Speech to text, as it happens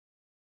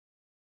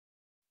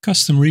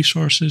Custom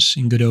resources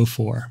in Godot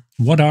 4.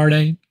 What are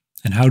they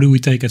and how do we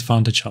take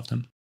advantage of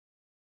them?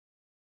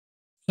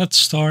 Let's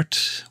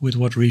start with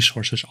what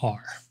resources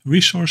are.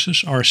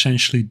 Resources are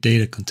essentially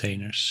data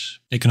containers.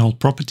 They can hold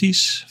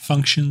properties,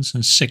 functions,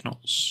 and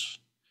signals.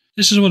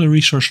 This is what a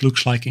resource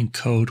looks like in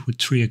code with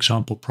 3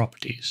 example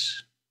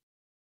properties.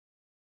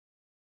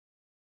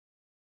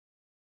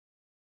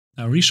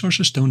 Now,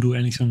 resources don't do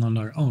anything on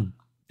their own.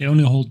 They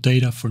only hold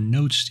data for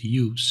nodes to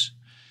use.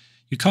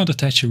 You can't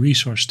attach a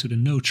resource to the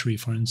node tree,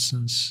 for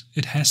instance.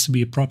 It has to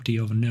be a property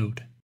of a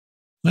node.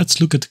 Let's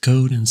look at the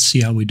code and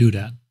see how we do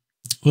that.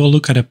 We'll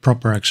look at a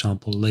proper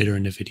example later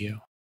in the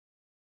video.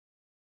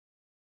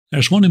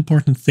 There's one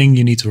important thing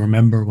you need to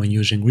remember when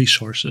using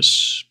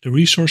resources. The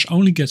resource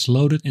only gets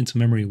loaded into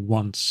memory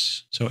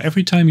once. So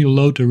every time you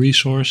load the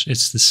resource,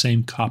 it's the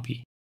same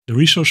copy. The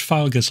resource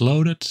file gets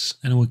loaded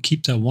and it will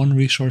keep that one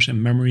resource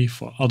in memory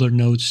for other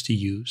nodes to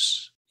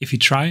use. If you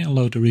try and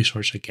load the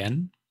resource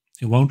again,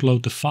 it won't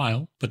load the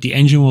file, but the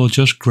engine will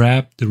just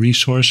grab the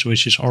resource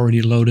which is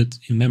already loaded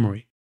in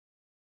memory.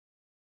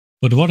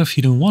 But what if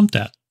you don't want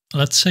that?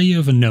 Let's say you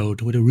have a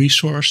node with a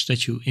resource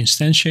that you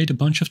instantiate a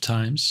bunch of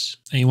times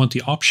and you want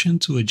the option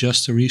to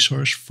adjust the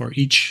resource for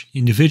each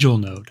individual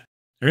node.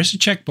 There is a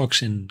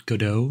checkbox in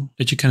Godot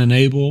that you can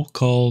enable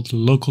called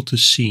local to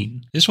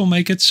scene. This will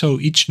make it so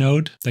each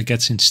node that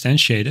gets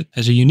instantiated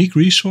has a unique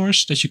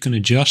resource that you can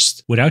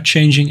adjust without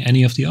changing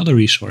any of the other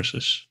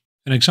resources.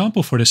 An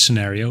example for this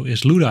scenario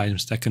is loot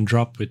items that can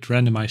drop with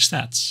randomized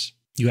stats.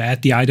 You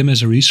add the item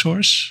as a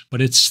resource,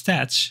 but its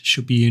stats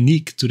should be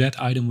unique to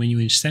that item when you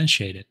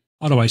instantiate it.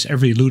 Otherwise,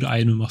 every loot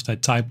item of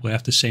that type will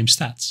have the same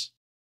stats.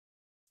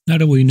 Now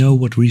that we know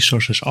what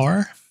resources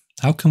are,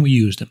 how can we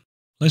use them?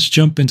 Let's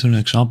jump into an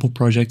example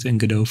project in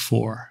Godot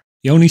 4.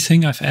 The only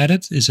thing I've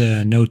added is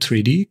a node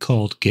 3D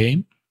called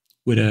game,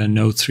 with a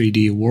node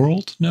 3D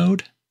world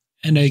node,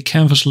 and a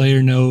canvas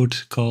layer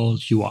node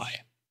called UI.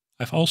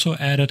 I've also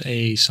added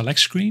a select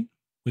screen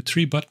with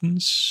 3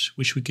 buttons,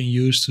 which we can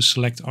use to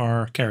select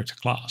our character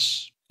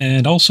class.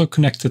 And also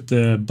connected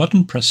the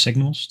button press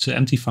signals to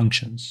empty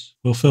functions.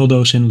 We'll fill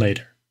those in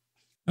later.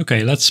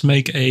 Okay, let's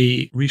make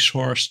a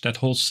resource that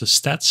holds the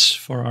stats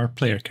for our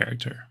player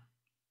character.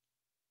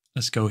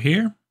 Let's go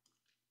here,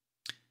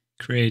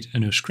 create a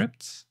new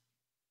script,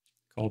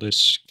 call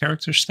this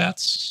character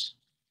stats.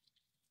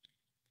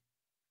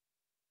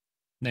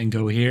 Then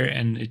go here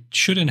and it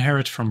should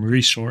inherit from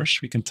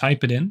resource. We can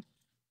type it in.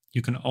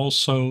 You can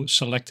also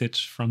select it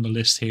from the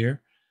list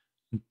here,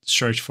 and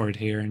search for it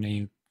here, and then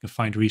you can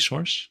find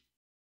resource.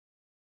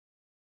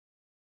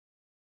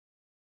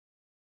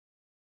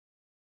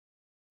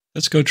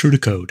 Let's go through the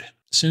code.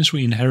 Since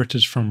we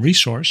inherited from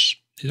resource,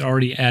 it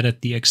already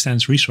added the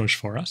extends resource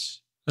for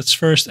us. Let's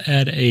first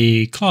add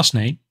a class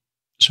name,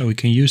 so we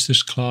can use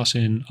this class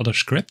in other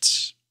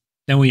scripts.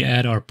 Then we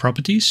add our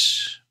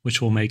properties,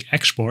 which will make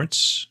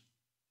exports.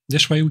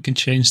 This way we can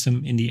change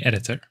them in the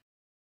editor.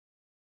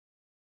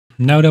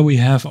 Now that we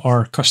have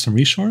our custom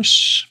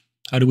resource,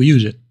 how do we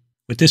use it?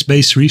 With this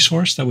base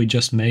resource that we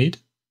just made,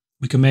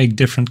 we can make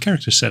different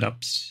character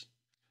setups.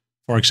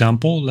 For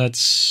example,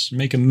 let's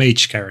make a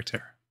mage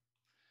character.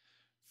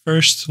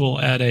 First, we'll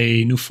add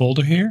a new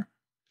folder here.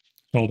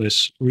 Call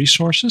this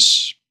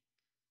resources.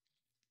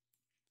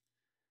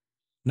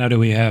 Now that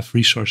we have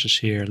resources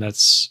here,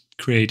 let's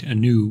create a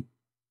new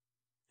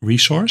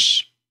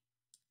resource.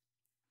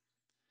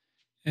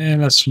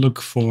 And let's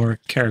look for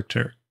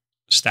character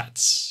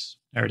stats.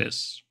 There it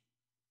is.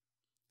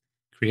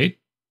 Create.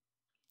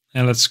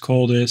 And let's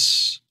call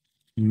this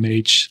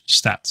mage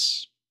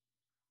stats.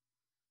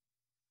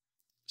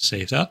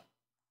 Save that.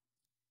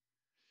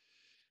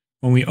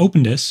 When we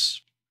open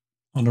this,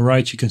 on the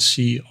right you can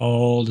see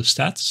all the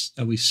stats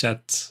that we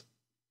set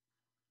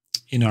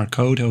in our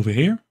code over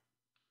here.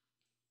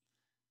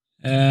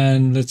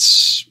 And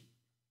let's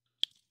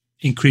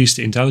increase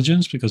the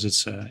intelligence because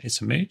it's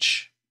a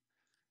mage.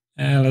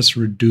 And let's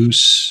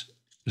reduce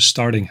the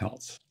starting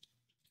health.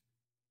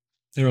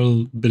 They're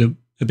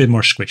a bit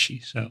more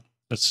squishy, so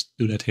let's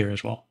do that here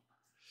as well.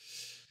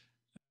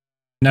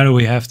 Now that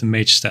we have the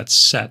mage stats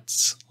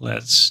set,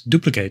 let's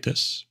duplicate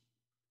this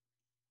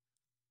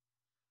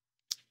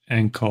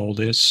and call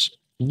this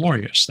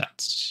warrior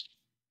stats.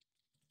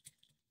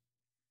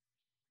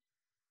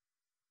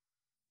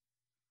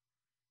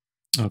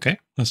 Okay,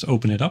 let's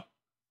open it up.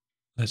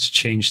 Let's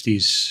change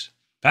these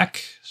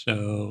back.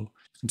 So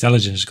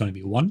intelligence is going to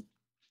be 1.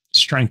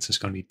 Strength is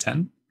going to be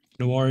 10 for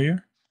the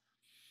warrior.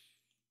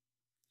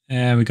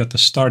 And we got the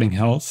starting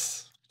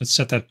health. Let's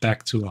set that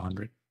back to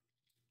 100.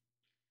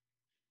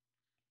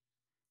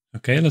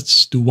 Okay,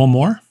 let's do one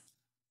more.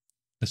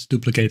 Let's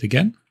duplicate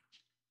again.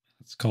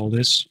 Let's call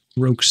this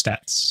rogue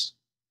stats.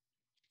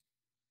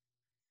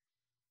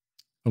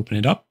 Open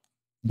it up.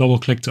 Double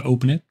click to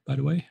open it, by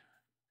the way.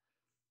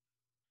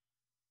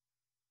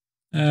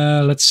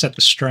 Let's set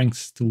the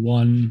strength to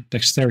 1,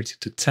 dexterity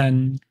to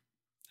 10.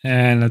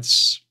 And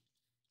let's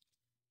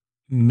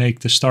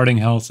make the starting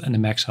health and the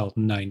max health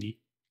 90.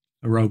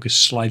 A rogue is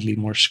slightly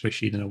more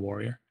squishy than a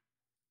warrior.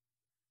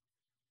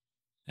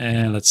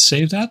 And let's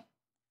save that.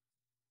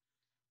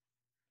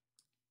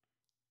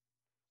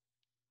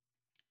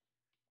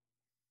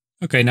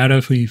 Okay, now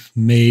that we've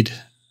made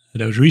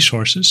those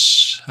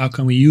resources, how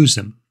can we use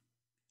them?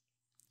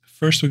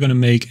 First, we're going to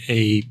make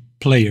a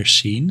player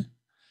scene.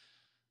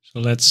 So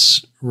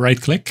let's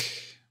right click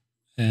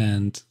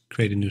and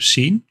create a new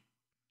scene.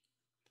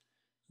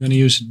 I'm going to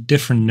use a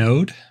different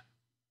node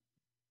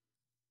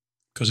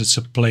because it's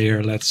a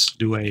player. Let's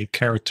do a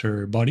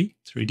character body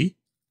 3D.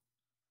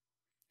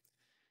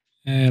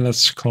 And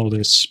let's call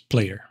this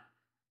player.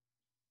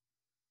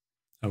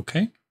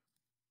 Okay.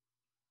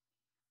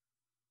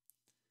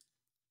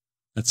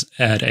 Let's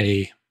add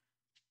a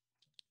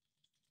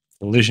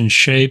collision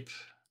shape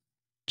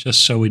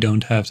just so we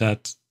don't have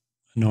that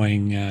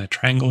annoying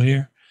triangle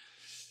here.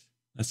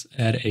 Let's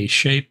add a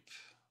shape.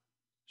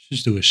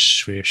 Just do a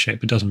sphere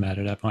shape. It doesn't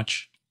matter that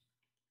much.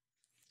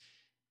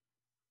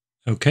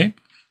 Okay.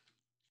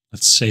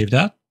 Let's save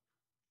that.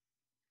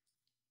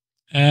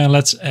 And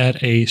let's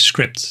add a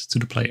script to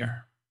the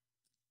player.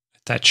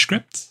 Attach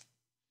script.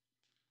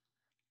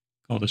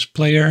 Call this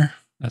player.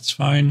 That's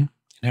fine.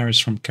 Inherits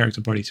from character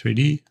body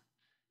 3D.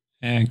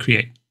 And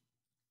create.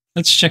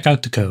 Let's check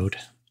out the code.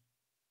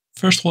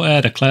 First, we'll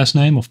add a class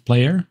name of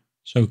player,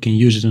 so we can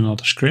use it in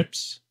other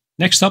scripts.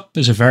 Next up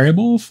is a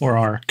variable for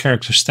our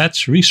character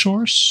stats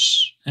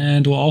resource,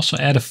 and we'll also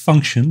add a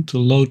function to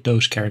load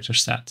those character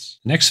stats.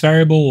 The next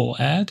variable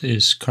we'll add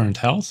is current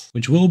health,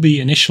 which will be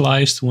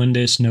initialized when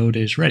this node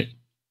is ready.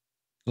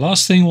 The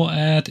last thing we'll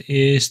add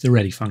is the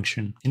ready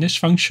function. In this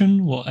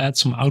function, we'll add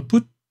some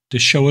output to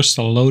show us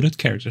the loaded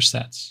character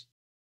stats.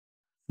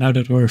 Now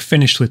that we're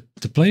finished with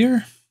the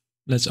player,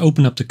 let's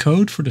open up the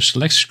code for the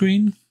select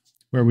screen,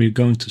 where we're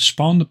going to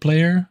spawn the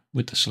player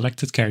with the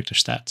selected character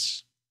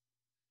stats.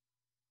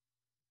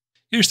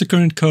 Here's the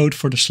current code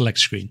for the select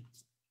screen.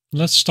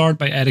 Let's start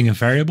by adding a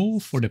variable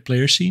for the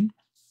player scene.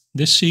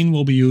 This scene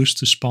will be used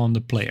to spawn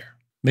the player.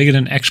 Make it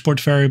an export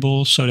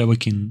variable so that we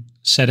can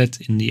set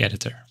it in the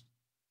editor.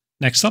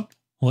 Next up,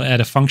 we'll add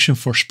a function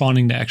for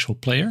spawning the actual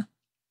player.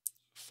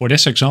 For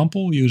this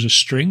example, use a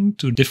string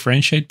to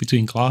differentiate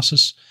between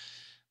classes,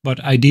 but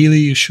ideally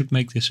you should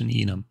make this an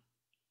enum.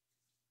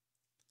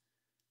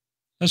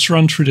 Let's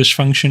run through this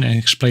function and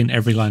explain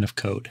every line of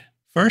code.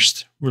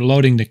 First, we're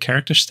loading the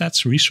character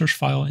stats resource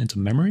file into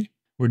memory.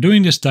 We're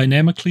doing this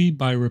dynamically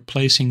by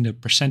replacing the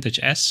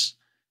 %s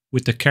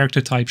with the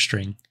character type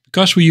string.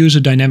 Because we use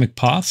a dynamic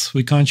path,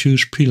 we can't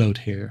use preload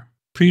here.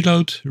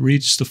 Preload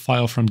reads the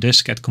file from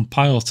disk at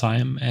compile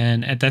time,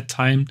 and at that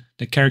time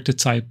the character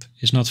type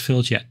is not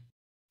filled yet.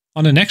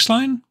 On the next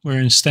line,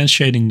 we're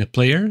instantiating the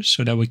player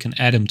so that we can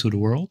add him to the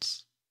world.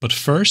 But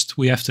first,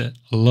 we have to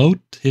load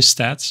his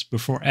stats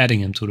before adding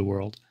him to the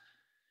world.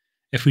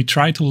 If we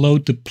try to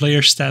load the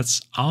player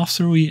stats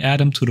after we add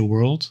him to the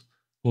world,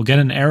 we'll get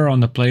an error on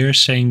the player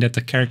saying that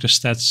the character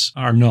stats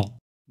are null.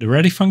 The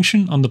ready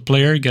function on the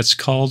player gets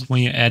called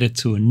when you add it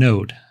to a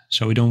node,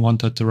 so we don't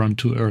want that to run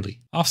too early.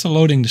 After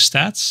loading the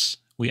stats,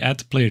 we add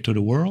the player to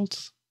the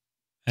world,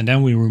 and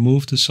then we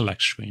remove the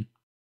select screen.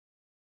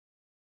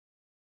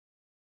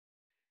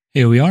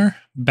 Here we are,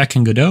 back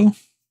in Godot.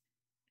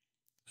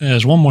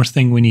 There's one more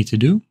thing we need to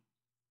do.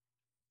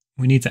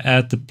 We need to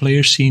add the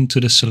player scene to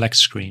the select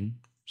screen.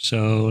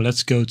 So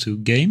let's go to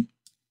Game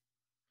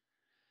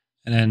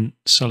and then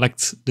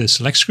select the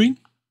select screen.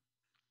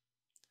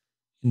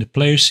 In the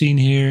player scene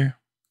here,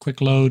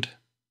 quick load,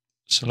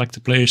 select the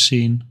player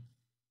scene.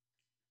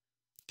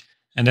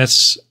 And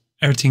that's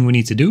everything we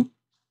need to do.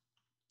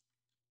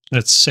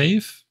 Let's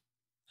save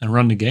and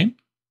run the game.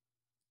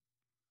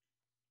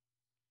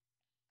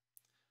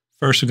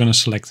 First, we're going to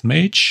select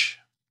Mage.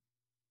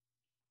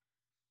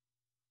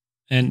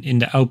 And in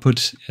the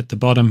output at the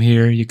bottom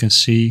here, you can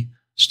see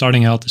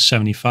starting health is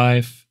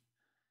 75,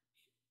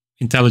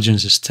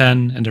 intelligence is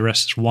 10, and the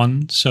rest is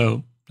 1.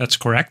 So that's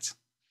correct.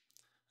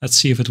 Let's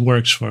see if it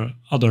works for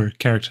other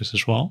characters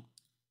as well.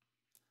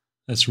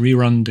 Let's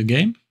rerun the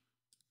game.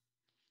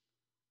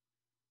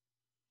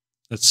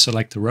 Let's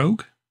select the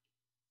rogue.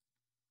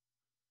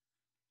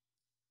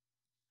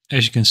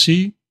 As you can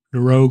see, the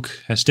rogue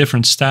has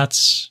different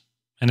stats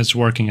and it's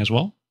working as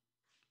well.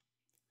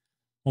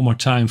 One more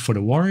time for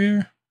the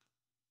warrior.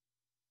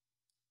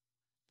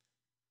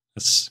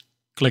 Let's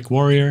click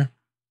warrior.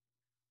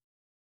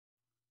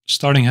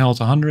 Starting health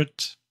 100,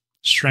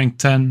 strength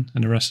 10,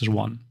 and the rest is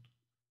 1.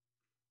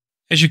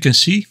 As you can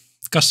see,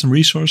 custom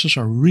resources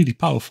are really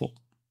powerful.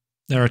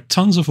 There are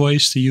tons of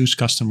ways to use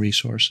custom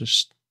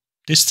resources.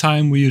 This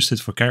time we used it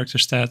for character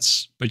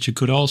stats, but you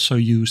could also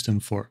use them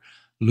for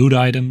loot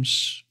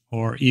items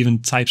or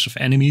even types of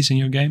enemies in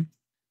your game.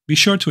 Be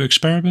sure to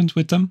experiment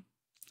with them.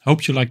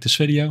 Hope you liked this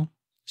video.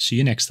 See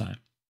you next time.